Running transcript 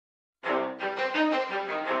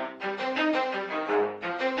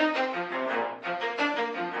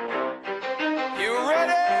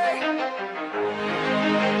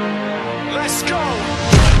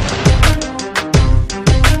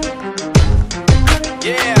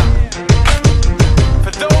Yeah. For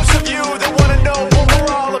those of you that wanna know what we're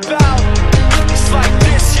all about, it's like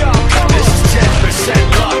this, y'all. This is 10%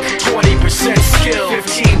 luck, 20% skill,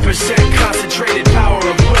 15% concentrated power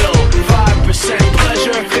of will, 5%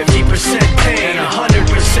 pleasure, 50% pain, and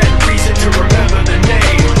 100% reason to remember the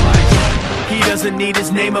name. He doesn't need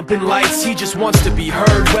his name up in lights, he just wants to be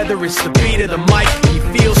heard, whether it's the beat or the mic. He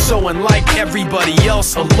feels so unlike everybody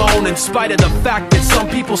else, alone, in spite of the fact that some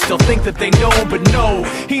people still think that they know. But no,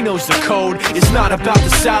 he knows the code. It's not about the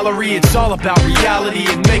salary, it's all about reality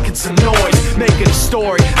and making some noise, making a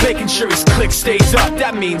story, making sure his click stays up.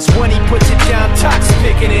 That means when he puts it down, Tox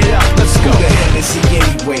picking it up. Let's go. Who the hell is he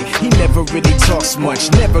anyway? He never really talks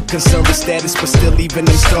much, never concerned with status, but still leaving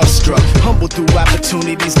him starstruck. Humble through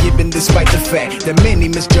opportunities given despite the fact that many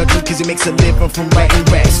misjudge him cause he makes a living from writing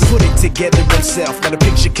raps. Put it together himself, now the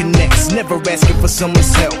picture connects, never asking for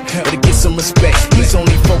someone's help or to get some respect. He's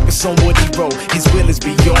only focused on what he wrote, his will is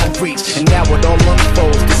beyond reach, and now it all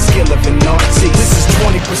unfolds, the skill of an artist. This is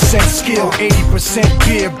 20% skill, 80%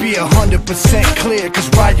 beer, be 100% clear, cause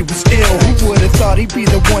Ryu was ill. Who would've thought he'd be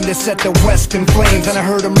the one that set the West in flames? And I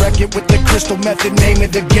heard him wreck it with the crystal method, name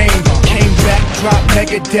of the game. Came back, dropped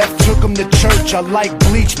Megadeth, took him to church. I like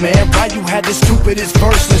Bleach, man. Ryu had the stupidest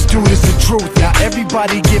verse, this dude is the truth. Now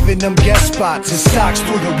everybody giving them guest spots, his stocks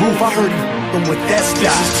through the roof. I heard him with that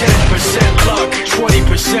stock. This is 10% luck,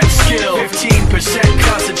 20% skill, 15%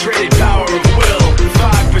 concentrated power of will,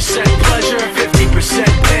 5% pleasure, 50%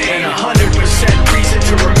 pain, and 100% reason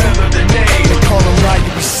to remember the name. They call him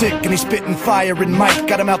Ryu, he's sick and he's spitting fire. And Mike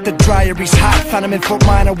got him out the dryer, he's hot. Found him in Fort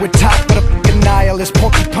Minor with top, but a fucking nihilist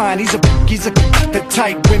porcupine. He's a the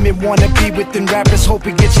type women wanna be with, and rappers hope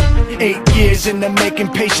he gets 8 years in the making,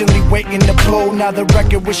 patiently waiting to blow. Now the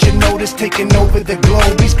record with your notice taking over the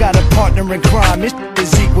globe. He's got a partner in crime, his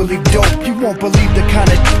is equally dope. You won't believe the kind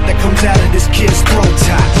of that comes out of this kid's throat.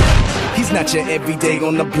 He's not your everyday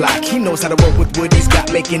on the block. He knows how to work with what he's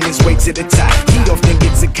got, making his way to the top. He often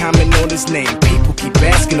gets a comment on his name. People keep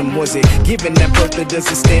asking him, was it given that birth or does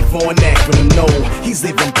it stand for an acronym? No, he's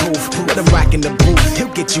living proof. Let him rock in the booth.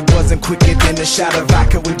 He'll get you buzzing quicker than a shot of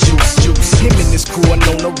vodka with juice. Him and his crew are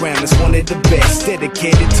known around as one of the best,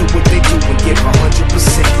 dedicated to what they do and give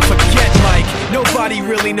 100%. Forget Mike, nobody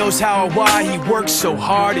really knows how or why he works so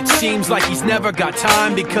hard. It seems like he's never got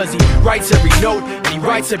time, because he writes every note and he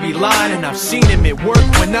writes every line. And I've seen him at work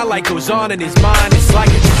when that light goes on in his mind. It's like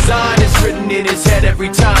a design is written in his head every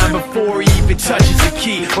time, before he even touches a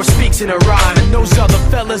key or speaks in a rhyme. And those other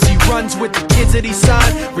fellas he runs with, the kids that he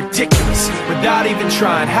signed, ridiculous, without even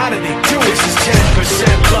trying. How do they do it? This is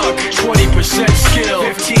 10% luck, 20% skill,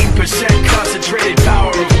 15% concentrated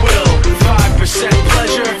power of will, 5%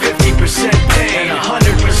 pleasure, 50% pain, and 100%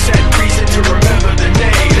 reason to remember the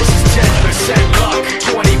name. This is 10% luck,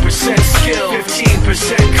 20% skill,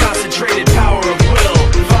 15% concentrated power of will,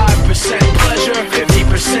 5% pleasure,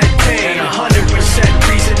 50% pain, and 100%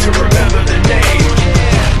 reason to remember the name.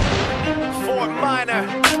 Yeah. Fort Minor,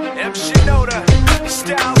 M. Shinoda,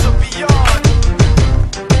 styles are beyond.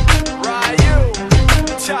 Ryu,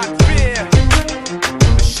 Talk Beer,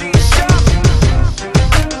 Machine Shop.